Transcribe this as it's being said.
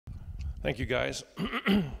Thank you, guys.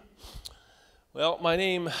 Well, my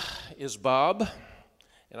name is Bob,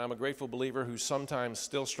 and I'm a grateful believer who sometimes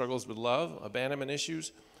still struggles with love, abandonment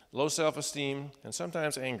issues, low self-esteem, and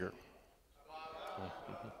sometimes anger.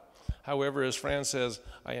 However, as Fran says,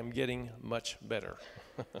 I am getting much better.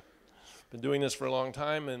 Been doing this for a long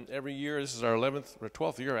time, and every year, this is our 11th or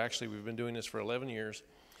 12th year actually, we've been doing this for 11 years.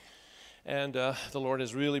 And the Lord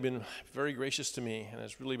has really been very gracious to me and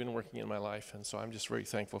has really been working in my life, and so I'm just very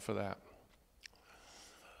thankful for that.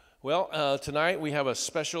 Well, tonight we have a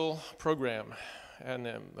special program, and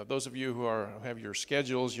those of you who have your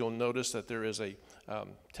schedules, you'll notice that there is a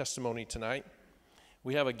testimony tonight.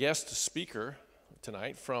 We have a guest speaker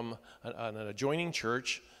tonight from an adjoining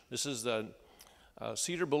church. This is the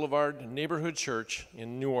Cedar Boulevard Neighborhood Church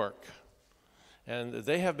in Newark. And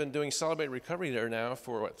they have been doing Celebrate Recovery there now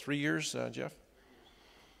for, 3 years, Jeff?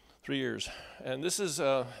 3 years. And this is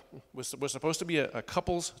was supposed to be a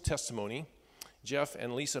couple's testimony. Jeff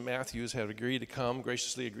and Lisa Matthews have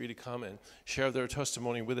graciously agreed to come and share their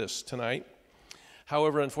testimony with us tonight.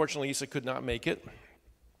 However, unfortunately, Lisa could not make it.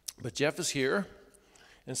 But Jeff is here,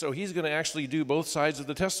 and so he's going to actually do both sides of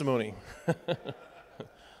the testimony.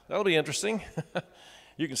 That'll be interesting.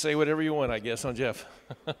 You can say whatever you want, I guess, on Jeff.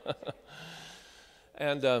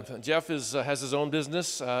 And Jeff has his own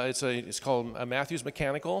business. It's called Matthews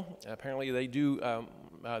Mechanical. Apparently,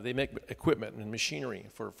 they make equipment and machinery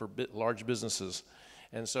for large businesses,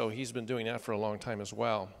 and so he's been doing that for a long time as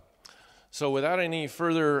well. So, without any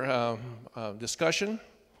further discussion,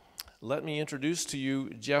 let me introduce to you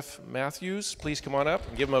Jeff Matthews. Please come on up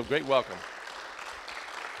and give him a great welcome.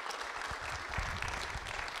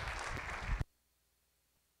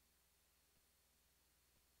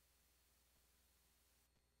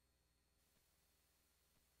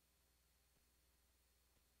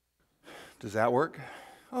 Does that work?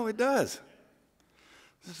 Oh, it does.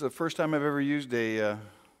 This is the first time I've ever used a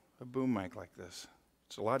boom mic like this.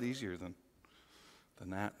 It's a lot easier than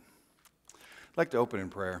that. I'd like to open in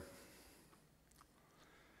prayer.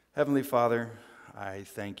 Heavenly Father, I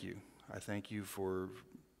thank you. I thank you for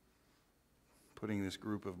putting this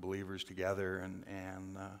group of believers together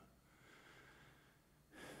and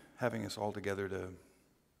having us all together to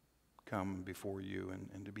come before you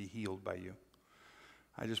and to be healed by you.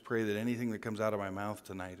 I just pray that anything that comes out of my mouth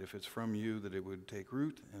tonight, if it's from you, that it would take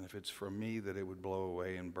root, and if it's from me, that it would blow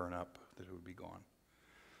away and burn up, that it would be gone.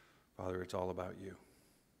 Father, it's all about you. In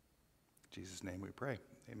Jesus' name we pray.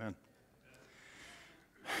 Amen.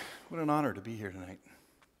 What an honor to be here tonight.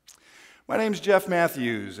 My name's Jeff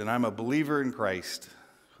Matthews, and I'm a believer in Christ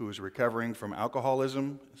who is recovering from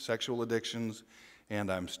alcoholism, sexual addictions,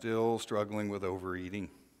 and I'm still struggling with overeating.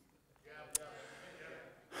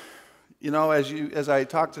 You know, as I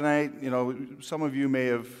talk tonight, you know, some of you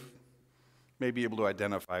may be able to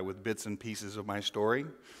identify with bits and pieces of my story.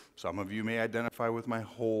 Some of you may identify with my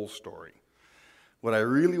whole story. What I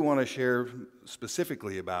really want to share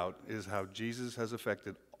specifically about is how Jesus has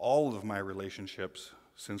affected all of my relationships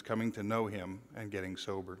since coming to know him and getting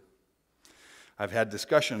sober. I've had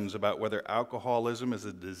discussions about whether alcoholism is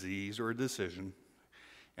a disease or a decision,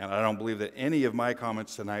 and I don't believe that any of my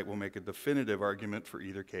comments tonight will make a definitive argument for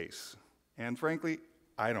either case. And frankly,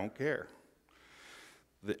 I don't care.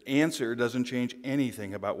 The answer doesn't change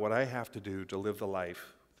anything about what I have to do to live the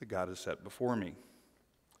life that God has set before me.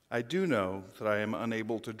 I do know that I am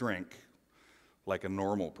unable to drink like a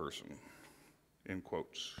normal person, in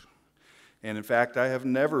quotes. And in fact, I have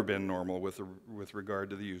never been normal with regard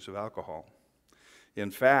to the use of alcohol. In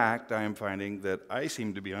fact, I am finding that I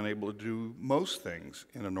seem to be unable to do most things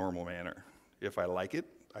in a normal manner. If I like it,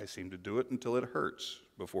 I seem to do it until it hurts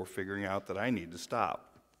before figuring out that I need to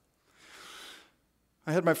stop.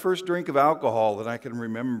 I had my first drink of alcohol that I can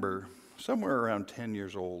remember somewhere around 10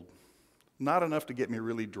 years old. Not enough to get me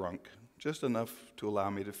really drunk, just enough to allow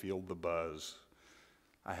me to feel the buzz.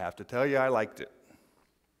 I have to tell you, I liked it.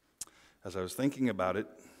 As I was thinking about it,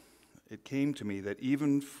 it came to me that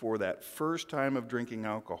even for that first time of drinking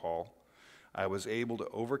alcohol, I was able to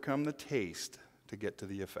overcome the taste to get to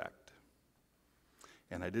the effect.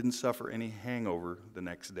 And I didn't suffer any hangover the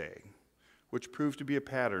next day, which proved to be a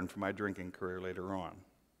pattern for my drinking career later on.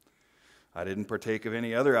 I didn't partake of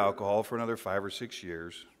any other alcohol for another 5 or 6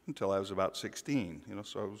 years until I was about 16,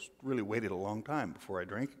 so I was really waited a long time before I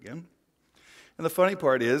drank again. And the funny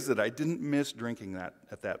part is that I didn't miss drinking that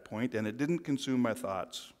at that point, and it didn't consume my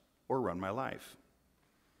thoughts or run my life.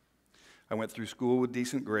 I went through school with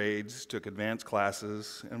decent grades, took advanced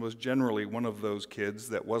classes, and was generally one of those kids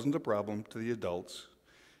that wasn't a problem to the adults.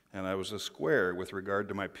 And I was a square with regard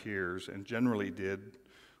to my peers and generally did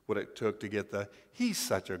what it took to get the "he's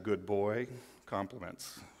such a good boy"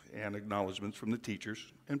 compliments. and acknowledgments from the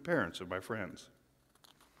teachers and parents of my friends.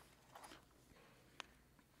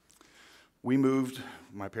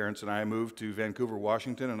 My parents and I moved to Vancouver,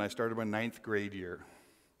 Washington, and I started my 9th grade year.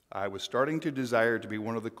 I was starting to desire to be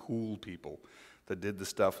one of the cool people that did the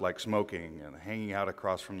stuff like smoking and hanging out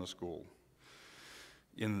across from the school,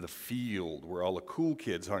 in the field where all the cool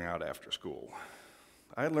kids hung out after school.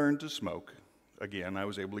 I learned to smoke. Again, I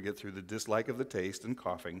was able to get through the dislike of the taste and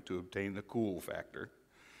coughing to obtain the cool factor.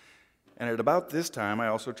 And at about this time, I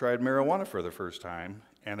also tried marijuana for the first time,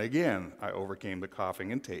 and again, I overcame the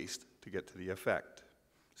coughing and taste to get to the effect.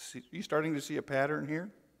 You starting to see a pattern here?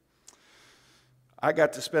 I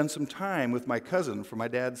got to spend some time with my cousin from my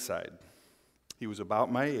dad's side. He was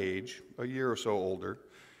about my age, a year or so older,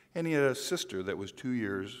 and he had a sister that was 2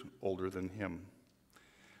 years older than him.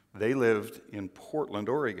 They lived in Portland,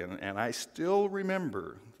 Oregon, and I still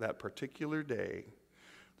remember that particular day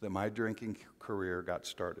that my drinking career got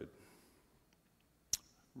started.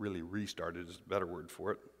 Really restarted is a better word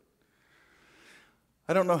for it.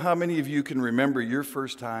 I don't know how many of you can remember your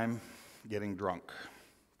first time getting drunk,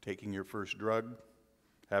 taking your first drug,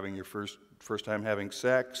 having your first time having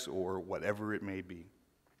sex, or whatever it may be.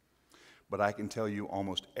 But I can tell you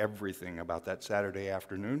almost everything about that Saturday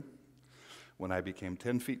afternoon when I became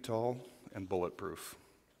 10 feet tall and bulletproof.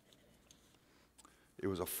 It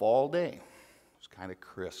was a fall day. It was kind of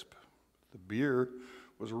crisp. The beer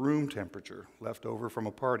was room temperature, left over from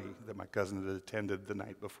a party that my cousin had attended the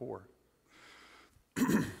night before.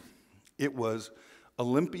 It was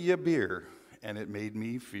Olympia beer, and it made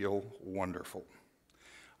me feel wonderful.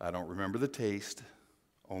 I don't remember the taste,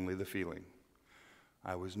 only the feeling.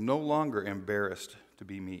 I was no longer embarrassed to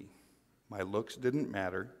be me. My looks didn't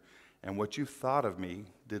matter, and what you thought of me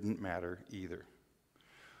didn't matter either.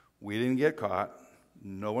 We didn't get caught,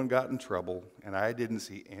 no one got in trouble, and I didn't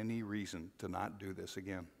see any reason to not do this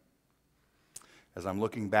again. As I'm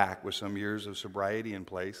looking back with some years of sobriety in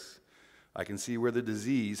place, I can see where the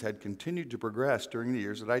disease had continued to progress during the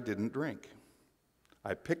years that I didn't drink.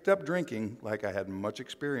 I picked up drinking like I had much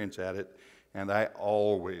experience at it, and I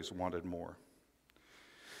always wanted more.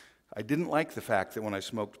 I didn't like the fact that when I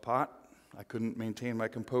smoked pot, I couldn't maintain my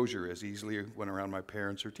composure as easily when around my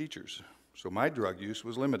parents or teachers, so my drug use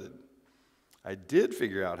was limited. I did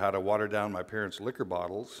figure out how to water down my parents' liquor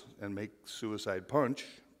bottles and make suicide punch,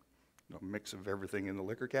 a mix of everything in the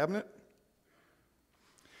liquor cabinet,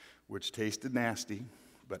 which tasted nasty,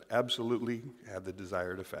 but absolutely had the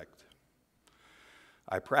desired effect.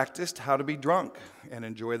 I practiced how to be drunk and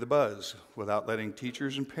enjoy the buzz without letting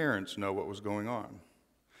teachers and parents know what was going on.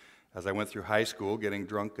 As I went through high school, getting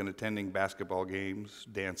drunk and attending basketball games,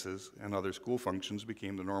 dances, and other school functions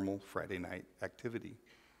became the normal Friday night activity.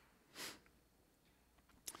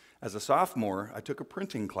 As a sophomore, I took a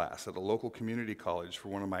printing class at a local community college for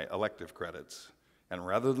one of my elective credits, and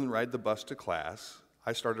rather than ride the bus to class,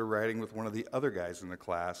 I started riding with one of the other guys in the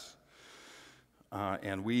class,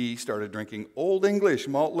 and we started drinking Old English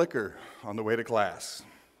malt liquor on the way to class.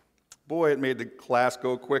 Boy, it made the class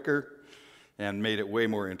go quicker and made it way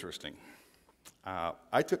more interesting.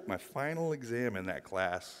 I took my final exam in that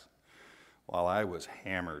class while I was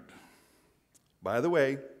hammered. By the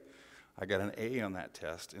way, I got an A on that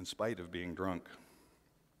test in spite of being drunk.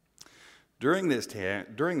 During this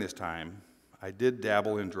time, I did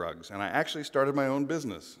dabble in drugs, and I actually started my own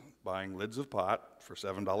business, buying lids of pot for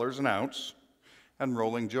 $7 an ounce and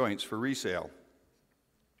rolling joints for resale.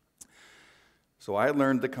 So I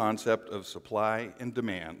learned the concept of supply and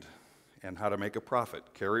demand and how to make a profit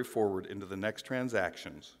carry forward into the next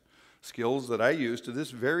transactions, skills that I use to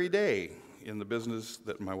this very day in the business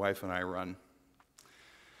that my wife and I run.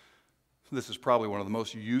 This is probably one of the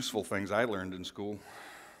most useful things I learned in school.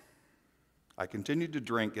 I continued to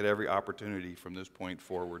drink at every opportunity from this point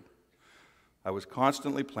forward. I was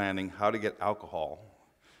constantly planning how to get alcohol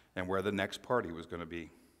and where the next party was going to be.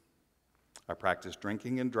 I practiced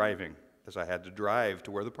drinking and driving as I had to drive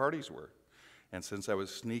to where the parties were. And since I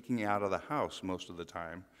was sneaking out of the house most of the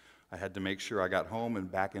time, I had to make sure I got home and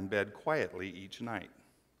back in bed quietly each night.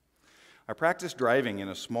 I practiced driving in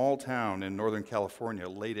a small town in Northern California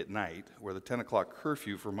late at night where the 10 o'clock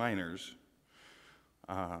curfew for minors,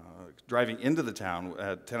 driving into the town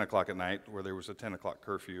at 10 o'clock at night where there was a 10 o'clock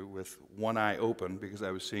curfew with one eye open because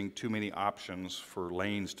I was seeing too many options for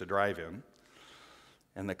lanes to drive in.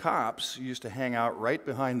 And the cops used to hang out right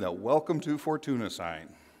behind the "Welcome to Fortuna"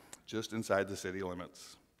 sign, just inside the city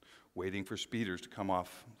limits, waiting for speeders to come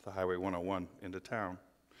off the Highway 101 into town.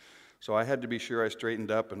 So I had to be sure I straightened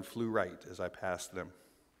up and flew right as I passed them.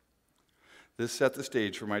 This set the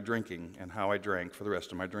stage for my drinking and how I drank for the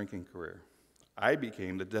rest of my drinking career. I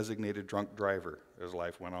became the designated drunk driver as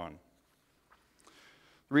life went on.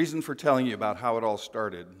 The reason for telling you about how it all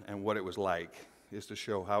started and what it was like is to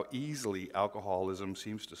show how easily alcoholism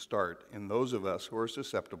seems to start in those of us who are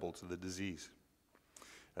susceptible to the disease.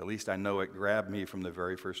 At least I know it grabbed me from the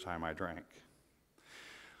very first time I drank.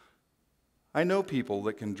 I know people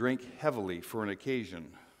that can drink heavily for an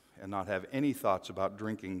occasion and not have any thoughts about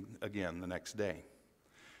drinking again the next day.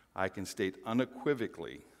 I can state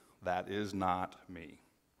unequivocally that is not me.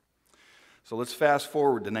 So let's fast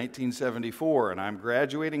forward to 1974, and I'm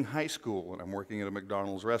graduating high school, and I'm working at a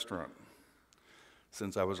McDonald's restaurant.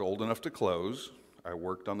 Since I was old enough to close, I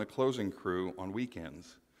worked on the closing crew on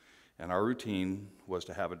weekends, and our routine was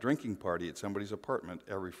to have a drinking party at somebody's apartment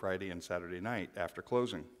every Friday and Saturday night after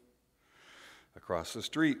closing. Across the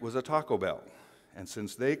street was a Taco Bell, and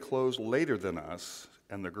since they closed later than us,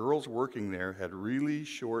 and the girls working there had really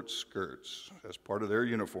short skirts as part of their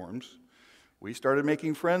uniforms, we started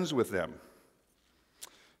making friends with them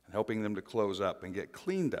and helping them to close up and get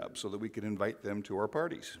cleaned up so that we could invite them to our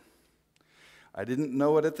parties. I didn't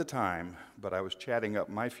know it at the time, but I was chatting up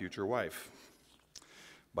my future wife.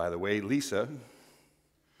 By the way, Lisa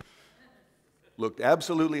looked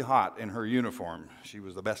absolutely hot in her uniform. She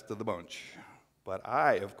was the best of the bunch. But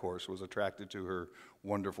I, of course, was attracted to her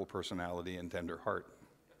wonderful personality and tender heart.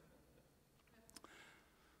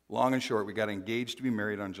 Long and short, we got engaged to be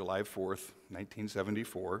married on July 4th,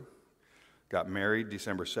 1974. Got married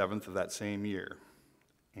December 7th of that same year.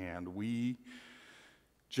 And we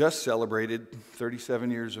just celebrated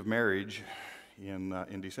 37 years of marriage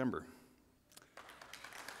in December.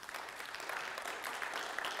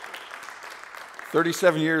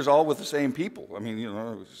 37 years all with the same people. I mean, you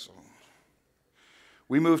know,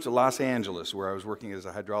 we moved to Los Angeles, where I was working as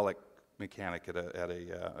a hydraulic mechanic at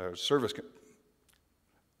a service.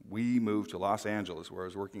 We moved to Los Angeles, where I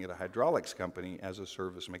was working at a hydraulics company as a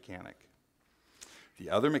service mechanic. The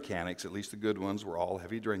other mechanics, at least the good ones, were all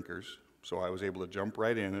heavy drinkers, so I was able to jump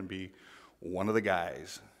right in and be one of the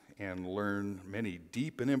guys and learn many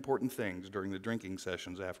deep and important things during the drinking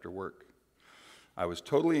sessions after work. I was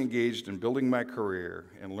totally engaged in building my career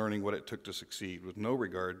and learning what it took to succeed, with no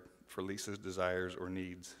regard for Lisa's desires or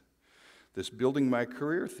needs. This building my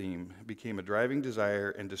career theme became a driving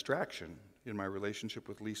desire and distraction in my relationship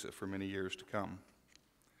with Lisa for many years to come.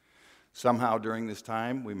 Somehow during this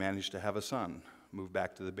time, we managed to have a son, move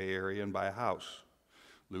back to the Bay Area and buy a house,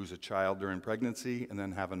 lose a child during pregnancy, and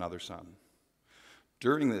then have another son.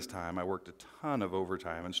 During this time, I worked a ton of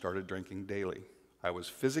overtime and started drinking daily. I was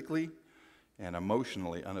physically and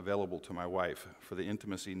emotionally unavailable to my wife for the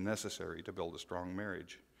intimacy necessary to build a strong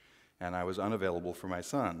marriage. And I was unavailable for my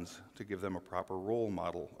sons to give them a proper role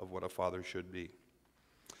model of what a father should be.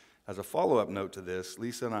 As a follow-up note to this,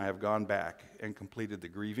 Lisa and I have gone back and completed the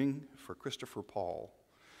grieving for Christopher Paul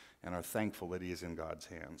and are thankful that he is in God's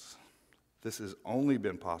hands. This has only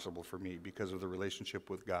been possible for me because of the relationship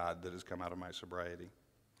with God that has come out of my sobriety.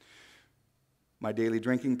 My daily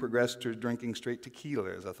drinking progressed to drinking straight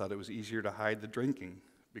tequila, as I thought it was easier to hide the drinking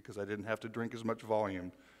because I didn't have to drink as much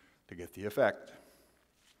volume to get the effect.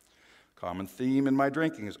 Common theme in my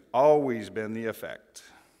drinking has always been the effect.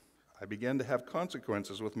 I began to have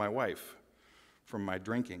consequences with my wife from my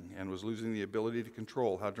drinking and was losing the ability to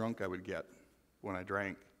control how drunk I would get when I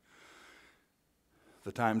drank.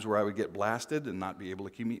 The times where I would get blasted and not be able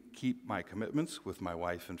to keep my commitments with my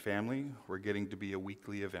wife and family were getting to be a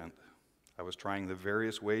weekly event. I was trying the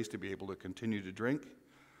various ways to be able to continue to drink,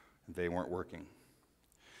 and they weren't working.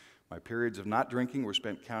 My periods of not drinking were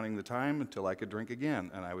spent counting the time until I could drink again,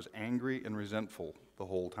 and I was angry and resentful the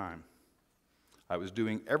whole time. I was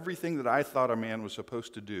doing everything that I thought a man was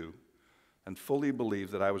supposed to do and fully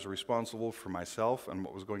believed that I was responsible for myself and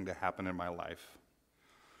what was going to happen in my life.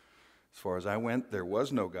 As far as I went, there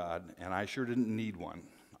was no God, and I sure didn't need one.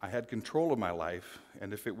 I had control of my life,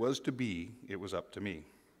 and if it was to be, it was up to me.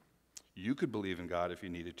 You could believe in God if you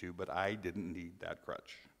needed to, but I didn't need that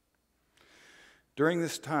crutch. During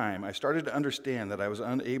this time, I started to understand that I was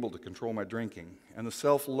unable to control my drinking, and the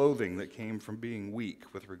self-loathing that came from being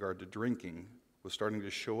weak with regard to drinking was starting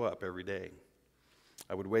to show up every day.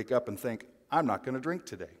 I would wake up and think, I'm not going to drink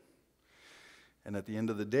today. And at the end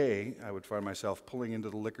of the day, I would find myself pulling into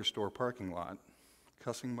the liquor store parking lot,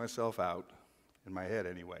 cussing myself out, in my head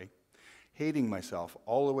anyway, hating myself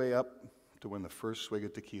all the way up to when the first swig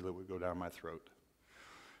of tequila would go down my throat.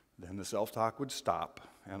 Then the self-talk would stop,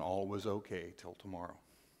 and all was okay till tomorrow.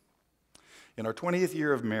 In our 20th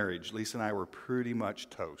year of marriage, Lisa and I were pretty much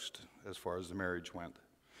toast as far as the marriage went.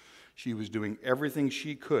 She was doing everything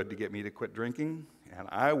she could to get me to quit drinking, and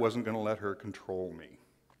I wasn't going to let her control me.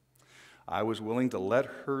 I was willing to let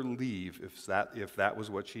her leave if that was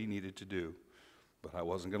what she needed to do, but I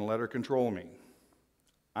wasn't going to let her control me.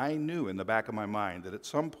 I knew in the back of my mind that at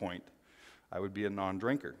some point I would be a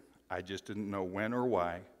non-drinker. I just didn't know when or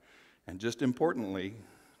why, and just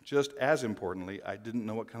as importantly, I didn't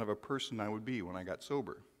know what kind of a person I would be when I got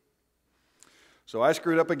sober. So I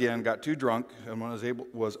screwed up again, got too drunk, and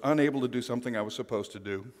was unable to do something I was supposed to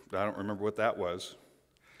do. I don't remember what that was.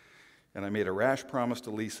 And I made a rash promise to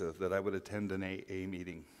Lisa that I would attend an AA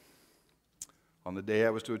meeting. On the day I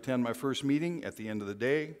was to attend my first meeting, at the end of the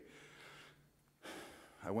day,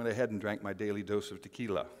 I went ahead and drank my daily dose of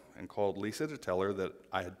tequila and called Lisa to tell her that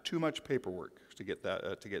I had too much paperwork to get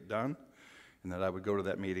done, and that I would go to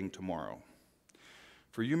that meeting tomorrow.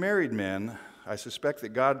 For you married men, I suspect that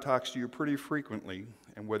God talks to you pretty frequently,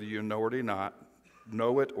 and whether you know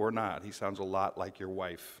it or not, he sounds a lot like your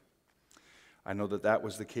wife. I know that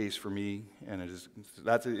was the case for me, and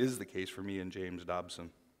that is the case for me and James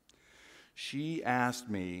Dobson. She asked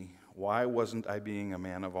me, why wasn't I being a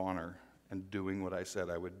man of honor and doing what I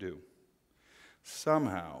said I would do?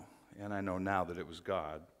 Somehow, and I know now that it was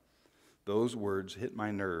God, those words hit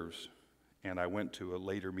my nerves, and I went to a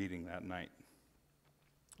later meeting that night.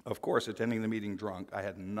 Of course, attending the meeting drunk, I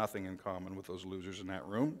had nothing in common with those losers in that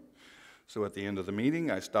room. So at the end of the meeting,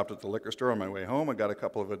 I stopped at the liquor store on my way home. I got a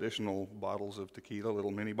couple of additional bottles of tequila, little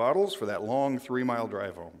mini bottles, for that long 3-mile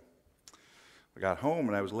drive home. I got home,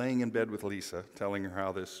 and I was laying in bed with Lisa, telling her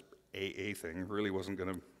how this AA thing really wasn't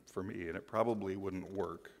for me, and it probably wouldn't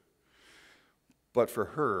work. But for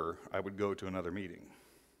her, I would go to another meeting.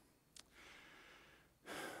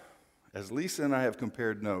 As Lisa and I have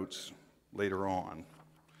compared notes later on,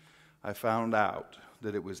 I found out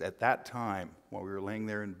that it was at that time, while we were laying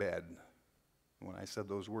there in bed, when I said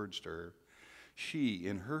those words to her, she,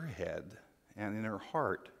 in her head and in her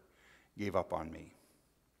heart, gave up on me.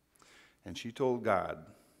 And she told God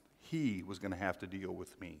he was going to have to deal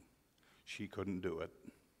with me. She couldn't do it.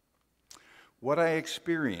 What I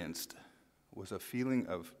experienced was a feeling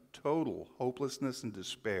of total hopelessness and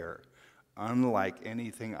despair, unlike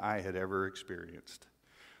anything I had ever experienced,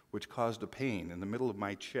 which caused a pain in the middle of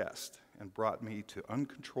my chest and brought me to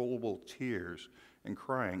uncontrollable tears and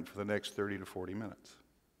crying for the next 30 to 40 minutes.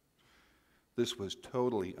 This was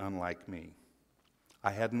totally unlike me.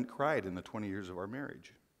 I hadn't cried in the 20 years of our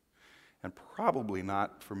marriage, and probably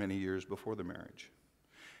not for many years before the marriage.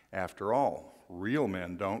 After all, real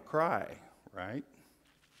men don't cry, right?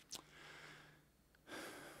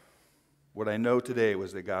 What I know today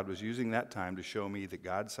was that God was using that time to show me the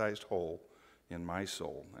God-sized hole in my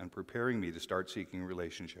soul and preparing me to start seeking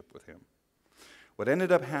relationship with him. What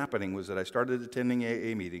ended up happening was that I started attending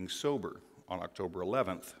AA meetings sober on October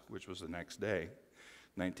 11th, which was the next day,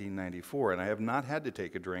 1994, and I have not had to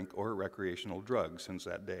take a drink or a recreational drug since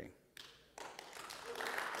that day.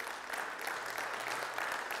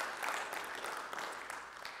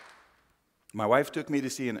 My wife took me to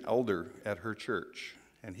see an elder at her church,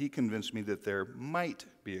 and he convinced me that there might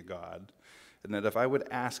be a God, and that if I would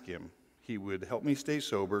ask him, he would help me stay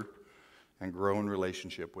sober and grow in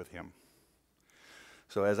relationship with him.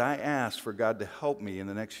 So as I asked for God to help me in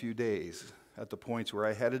the next few days, at the points where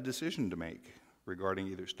I had a decision to make regarding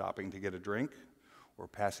either stopping to get a drink or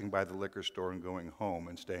passing by the liquor store and going home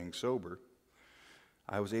and staying sober,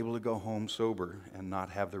 I was able to go home sober and not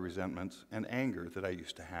have the resentments and anger that I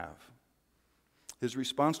used to have. His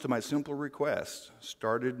response to my simple request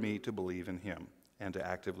started me to believe in him and to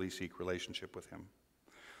actively seek relationship with him.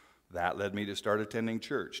 That led me to start attending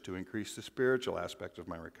church to increase the spiritual aspect of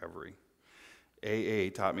my recovery. AA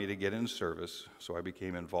taught me to get in service, so I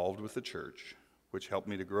became involved with the church, which helped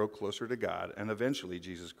me to grow closer to God and eventually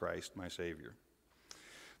Jesus Christ, my Savior.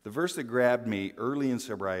 The verse that grabbed me early in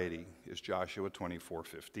sobriety is Joshua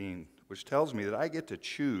 24:15, which tells me that I get to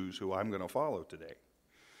choose who I'm going to follow today.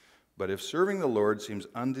 But if serving the Lord seems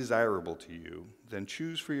undesirable to you, then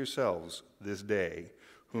choose for yourselves this day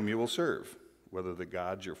whom you will serve, whether the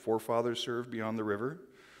gods your forefathers served beyond the river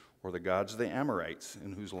or the gods of the Amorites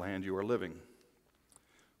in whose land you are living.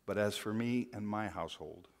 But as for me and my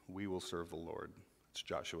household, we will serve the Lord. It's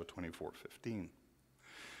Joshua 24:15.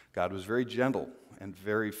 God was very gentle and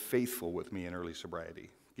very faithful with me in early sobriety,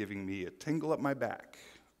 giving me a tingle up my back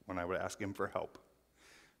when I would ask him for help,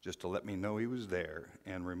 just to let me know he was there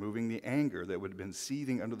and removing the anger that would have been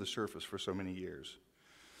seething under the surface for so many years.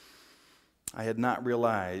 I had not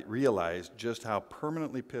realized just how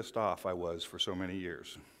permanently pissed off I was for so many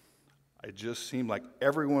years. It just seemed like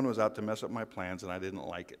everyone was out to mess up my plans, and I didn't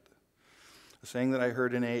like it. A saying that I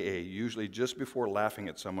heard in AA, usually just before laughing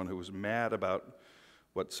at someone who was mad about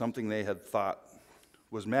what something they had thought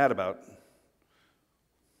was mad about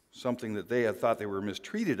Something that they had thought they were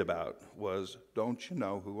mistreated about was, "Don't you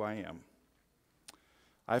know who I am?"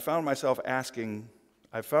 I found myself asking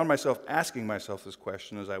myself this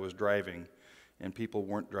question as I was driving, and people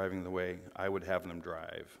weren't driving the way I would have them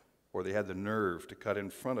drive, or they had the nerve to cut in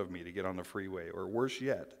front of me to get on the freeway, or worse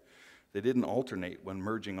yet, they didn't alternate when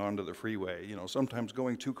merging onto the freeway, sometimes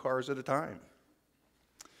going 2 cars at a time.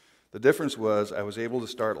 The difference was I was able to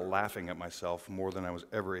start laughing at myself more than I was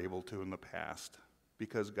ever able to in the past,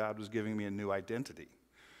 because God was giving me a new identity,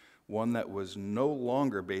 one that was no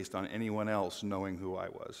longer based on anyone else knowing who I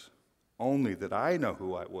was, only that I know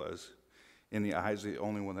who I was in the eyes of the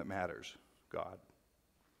only one that matters, God.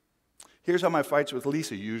 Here's how my fights with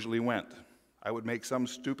Lisa usually went. I would make some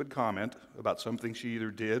stupid comment about something she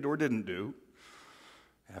either did or didn't do.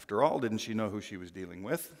 After all, didn't she know who she was dealing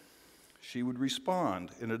with? She would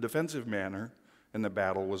respond in a defensive manner, and the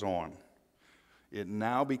battle was on. It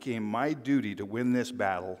now became my duty to win this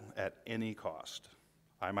battle at any cost.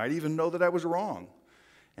 I might even know that I was wrong,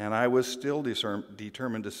 and I was still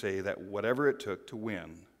determined to say that whatever it took to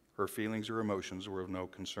win, her feelings or emotions were of no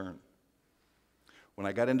concern. When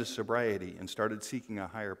I got into sobriety and started seeking a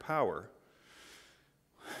higher power,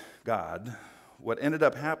 God, what ended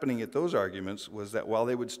up happening at those arguments was that while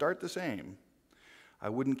they would start the same, I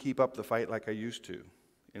wouldn't keep up the fight like I used to.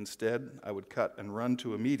 Instead, I would cut and run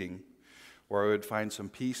to a meeting where I would find some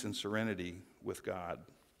peace and serenity with God.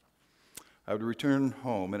 I would return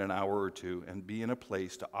home in an hour or two and be in a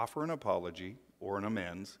place to offer an apology or an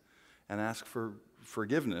amends and ask for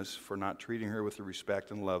forgiveness for not treating her with the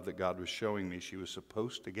respect and love that God was showing me she was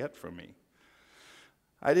supposed to get from me.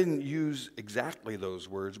 I didn't use exactly those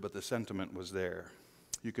words, but the sentiment was there.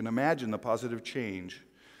 You can imagine the positive change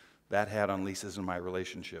that had on Lisa's and my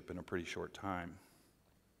relationship in a pretty short time.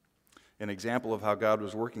 An example of how God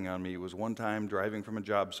was working on me was one time driving from a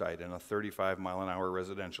job site in a 35-mile-an-hour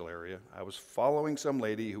residential area. I was following some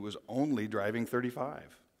lady who was only driving 35.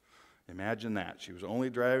 Imagine that. She was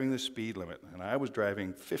only driving the speed limit, and I was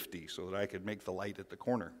driving 50 so that I could make the light at the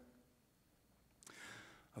corner.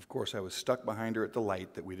 Of course, I was stuck behind her at the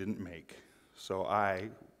light that we didn't make, so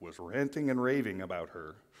I was ranting and raving about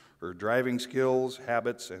her driving skills,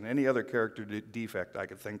 habits, and any other character defect I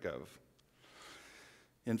could think of.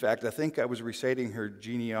 In fact, I think I was reciting her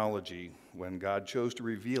genealogy when God chose to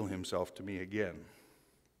reveal himself to me again.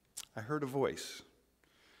 I heard a voice,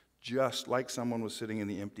 just like someone was sitting in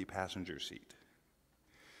the empty passenger seat,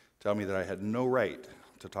 tell me that I had no right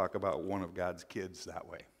to talk about one of God's kids that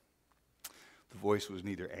way. The voice was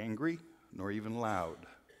neither angry nor even loud,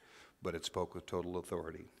 but it spoke with total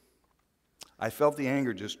authority. I felt the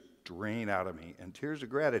anger just drain out of me, and tears of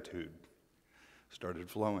gratitude started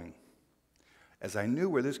flowing, as I knew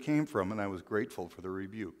where this came from, and I was grateful for the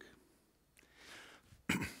rebuke.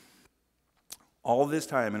 All this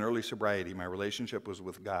time in early sobriety, my relationship was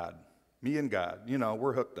with God. Me and God,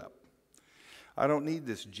 we're hooked up. I don't need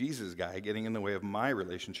this Jesus guy getting in the way of my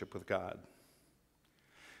relationship with God.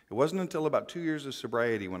 It wasn't until about 2 years of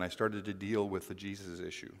sobriety when I started to deal with the Jesus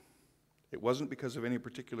issue. It wasn't because of any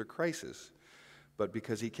particular crisis, but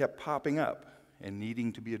because he kept popping up and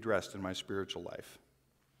needing to be addressed in my spiritual life.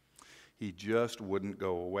 He just wouldn't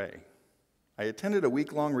go away. I attended a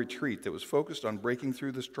week-long retreat that was focused on breaking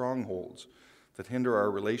through the strongholds that hinder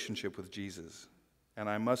our relationship with Jesus. And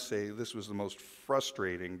I must say, this was the most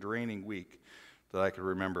frustrating, draining week that I could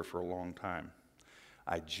remember for a long time.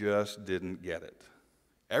 I just didn't get it.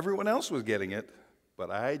 Everyone else was getting it,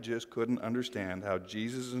 but I just couldn't understand how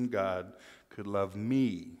Jesus and God could love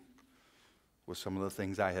me with some of the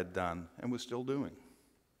things I had done and was still doing.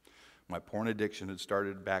 My porn addiction had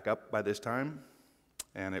started back up by this time,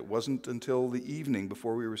 and it wasn't until the evening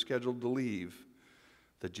before we were scheduled to leave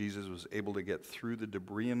that Jesus was able to get through the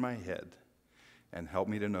debris in my head and help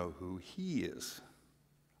me to know who he is.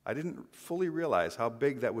 I didn't fully realize how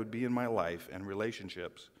big that would be in my life and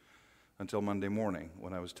relationships until Monday morning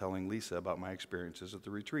when I was telling Lisa about my experiences at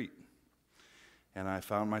the retreat. And I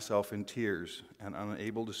found myself in tears and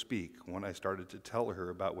unable to speak when I started to tell her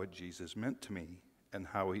about what Jesus meant to me and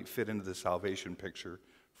how he fit into the salvation picture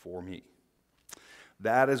for me.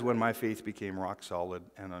 That is when my faith became rock solid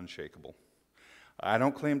and unshakable. I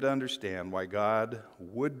don't claim to understand why God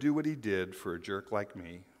would do what he did for a jerk like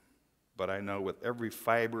me, but I know with every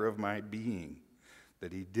fiber of my being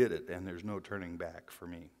that he did it, and there's no turning back for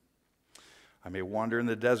me. I may wander in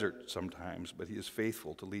the desert sometimes, but he is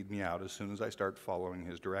faithful to lead me out as soon as I start following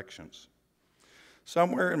his directions.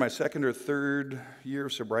 Somewhere in my second or third year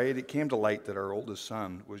of sobriety, it came to light that our oldest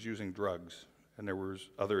son was using drugs, and there was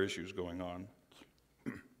other issues going on.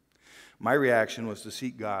 My reaction was to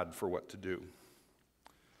seek God for what to do.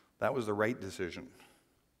 That was the right decision.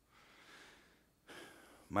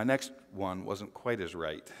 My next one wasn't quite as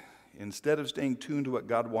right. Instead of staying tuned to what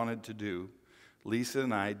God wanted to do, Lisa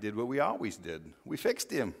and I did what we always did. We fixed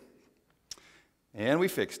him. And we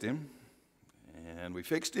fixed him. And we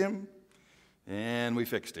fixed him. And we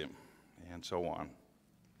fixed him. And so on.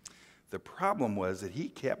 The problem was that he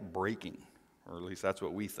kept breaking, or at least that's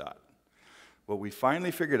what we thought. What we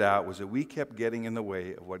finally figured out was that we kept getting in the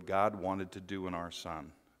way of what God wanted to do in our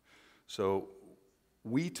son. So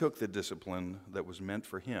we took the discipline that was meant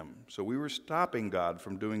for him. So we were stopping God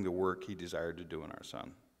from doing the work he desired to do in our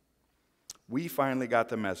son. We finally got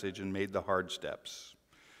the message and made the hard steps.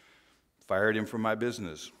 Fired him from my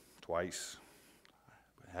business twice.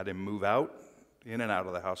 Had him move out, in and out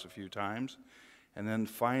of the house a few times. And then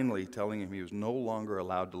finally telling him he was no longer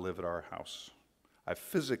allowed to live at our house. I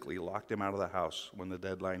physically locked him out of the house when the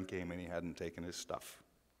deadline came and he hadn't taken his stuff.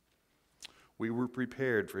 We were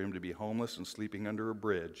prepared for him to be homeless and sleeping under a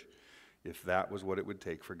bridge if that was what it would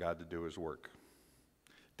take for God to do his work.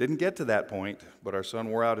 Didn't get to that point, but our son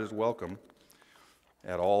wore out his welcome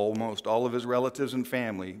at almost all of his relatives and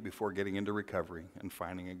family before getting into recovery and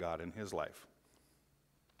finding a God in his life.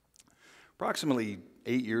 Approximately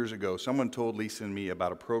 8 years ago, someone told Lisa and me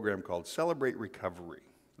about a program called Celebrate Recovery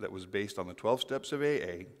that was based on the 12 steps of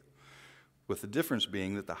AA, with the difference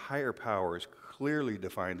being that the higher power is clearly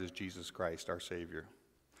defined as Jesus Christ, our Savior.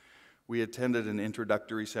 We attended an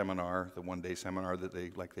introductory seminar, the one-day seminar that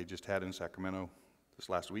they just had in Sacramento this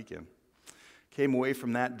last weekend. Came away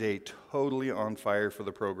from that day totally on fire for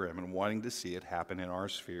the program and wanting to see it happen in our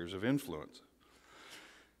spheres of influence.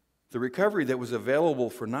 The recovery that was available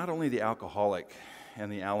for not only the alcoholic and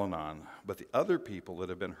the Al-Anon, but the other people that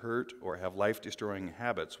have been hurt or have life-destroying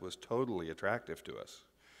habits was totally attractive to us.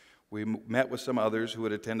 We met with some others who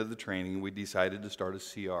had attended the training, and we decided to start a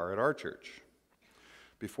CR at our church.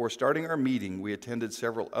 Before starting our meeting, we attended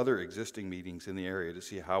several other existing meetings in the area to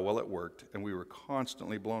see how well it worked, and we were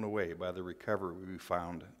constantly blown away by the recovery we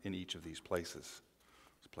found in each of these places.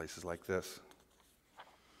 Places like this.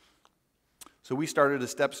 So we started a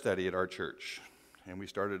step study at our church, and we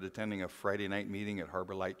started attending a Friday night meeting at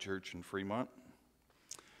Harbor Light Church in Fremont.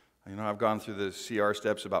 You know, I've gone through the CR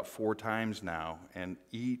steps about 4 times now, and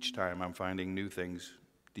each time I'm finding new things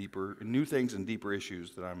and deeper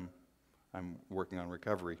issues that I'm working on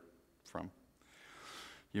recovery from.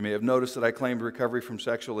 You may have noticed that I claimed recovery from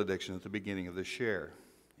sexual addiction at the beginning of this share.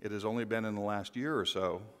 It has only been in the last year or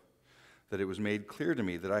so that it was made clear to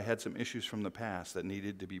me that I had some issues from the past that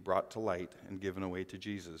needed to be brought to light and given away to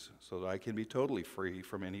Jesus so that I can be totally free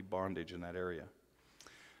from any bondage in that area.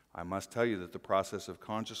 I must tell you that the process of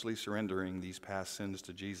consciously surrendering these past sins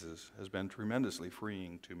to Jesus has been tremendously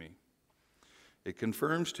freeing to me. It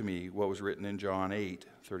confirms to me what was written in John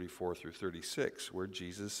 8:34 through 36, where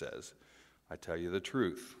Jesus says, I tell you the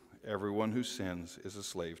truth, everyone who sins is a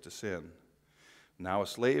slave to sin. Now a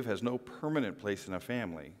slave has no permanent place in a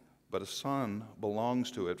family, but a son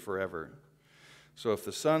belongs to it forever. So if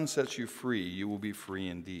the Son sets you free, you will be free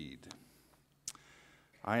indeed.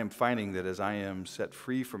 I am finding that as I am set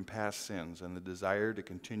free from past sins and the desire to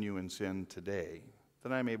continue in sin today,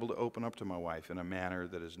 that I'm able to open up to my wife in a manner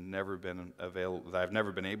that has never been available, that I've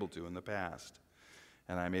never been able to in the past.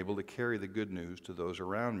 And I'm able to carry the good news to those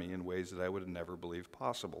around me in ways that I would have never believed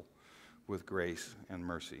possible, with grace and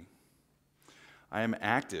mercy. I am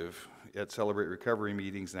active at Celebrate Recovery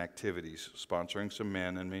meetings and activities, sponsoring some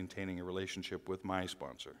men and maintaining a relationship with my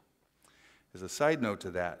sponsor. As a side note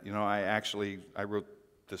to that, you know, I wrote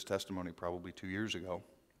this testimony probably 2 years ago,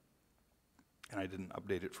 and I didn't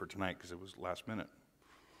update it for tonight because it was last minute.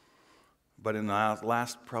 But in the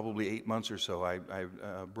last probably 8 months or so, I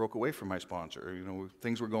broke away from my sponsor. You know,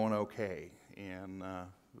 things were going okay, and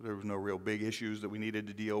there was no real big issues that we needed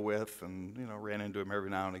to deal with, and, you know, ran into him every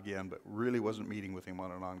now and again, but really wasn't meeting with him on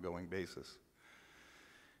an ongoing basis.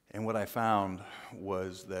 And what I found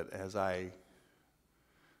was that as I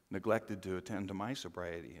neglected to attend to my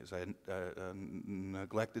sobriety, as I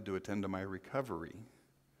neglected to attend to my recovery,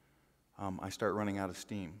 I start running out of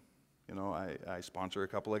steam. You know, I sponsor a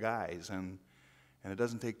couple of guys, and it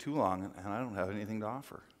doesn't take too long, and I don't have anything to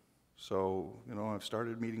offer. So, you know, I've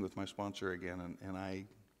started meeting with my sponsor again, and I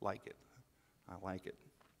like it. I like it.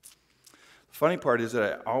 The funny part is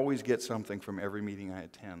that I always get something from every meeting I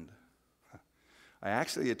attend. I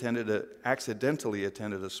actually accidentally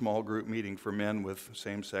attended a small group meeting for men with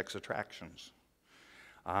same-sex attractions.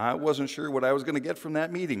 I wasn't sure what I was going to get from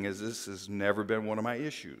that meeting, as this has never been one of my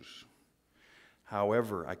issues.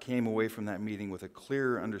 However, I came away from that meeting with a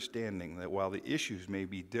clearer understanding that while the issues may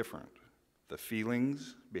be different, the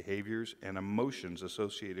feelings, behaviors, and emotions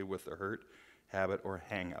associated with the hurt, habit, or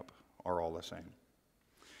hang-up are all the same.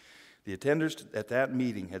 The attenders at that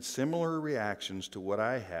meeting had similar reactions to what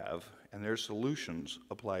I have, and their solutions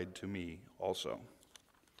applied to me also.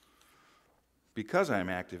 Because I'm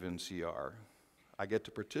active in CR, I get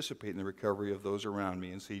to participate in the recovery of those around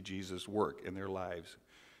me and see Jesus work in their lives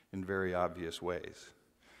in very obvious ways.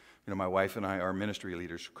 You know, my wife and I are ministry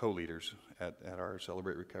leaders, co-leaders at our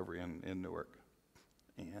Celebrate Recovery in Newark.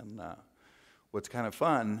 And what's kind of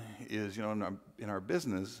fun is, you know, in our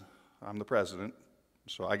business, I'm the president,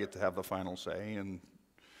 so I get to have the final say, and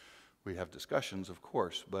we have discussions, of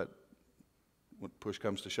course, but when push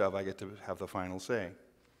comes to shove, I get to have the final say.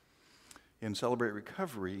 In Celebrate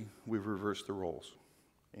Recovery, we've reversed the roles,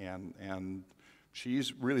 and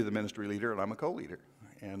she's really the ministry leader, and I'm a co-leader.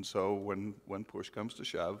 And so when push comes to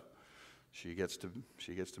shove, she gets to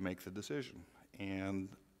make the decision, and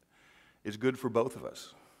it's good for both of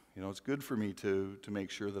us. You know, it's good for me to make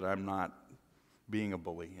sure that I'm not being a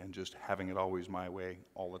bully and just having it always my way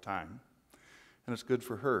all the time, and it's good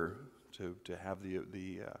for her to have the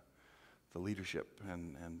leadership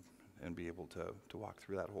and be able to walk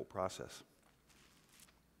through that whole process.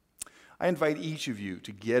 I invite each of you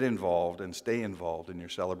to get involved and stay involved in your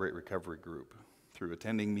Celebrate Recovery group through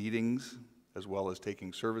attending meetings, as well as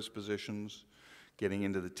taking service positions, getting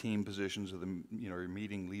into the team positions of the, you know, your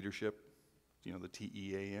meeting leadership, you know, the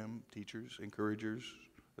TEAM, teachers, encouragers,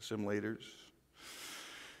 assimilators.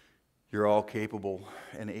 You're all capable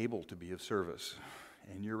and able to be of service,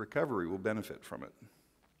 and your recovery will benefit from it.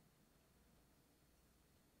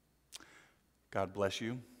 God bless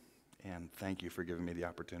you, and thank you for giving me the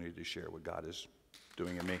opportunity to share what God is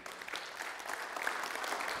doing in me.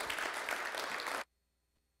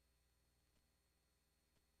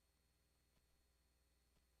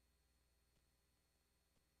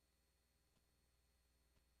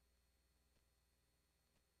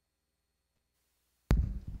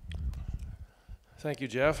 Thank you,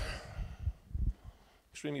 Jeff.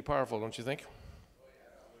 Extremely powerful, don't you think?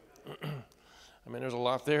 I mean, there's a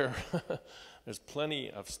lot there. There's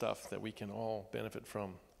plenty of stuff that we can all benefit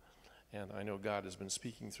from. And I know God has been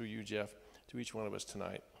speaking through you, Jeff, to each one of us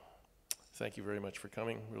tonight. Thank you very much for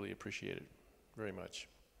coming. Really appreciate it very much.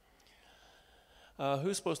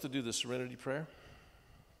 Who's supposed to do the serenity prayer?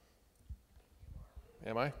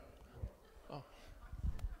 Am I? Oh.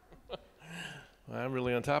 I'm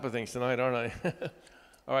really on top of things tonight, aren't I?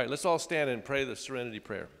 All right, let's all stand and pray the serenity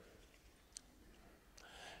prayer.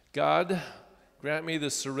 God, grant me the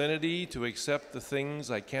serenity to accept the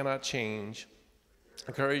things I cannot change,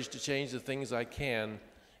 the courage to change the things I can,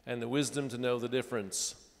 and the wisdom to know the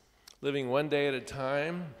difference. Living one day at a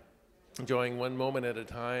time, enjoying one moment at a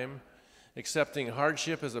time, accepting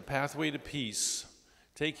hardship as a pathway to peace,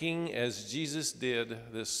 taking, as Jesus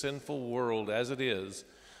did, this sinful world as it is,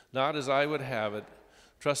 not as I would have it,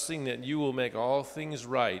 trusting that you will make all things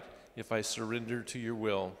right if I surrender to your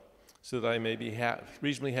will, so that I may be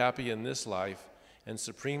reasonably happy in this life and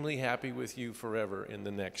supremely happy with you forever in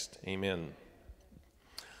the next. Amen.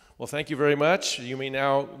 Well, thank you very much. You may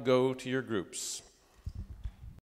now go to your groups.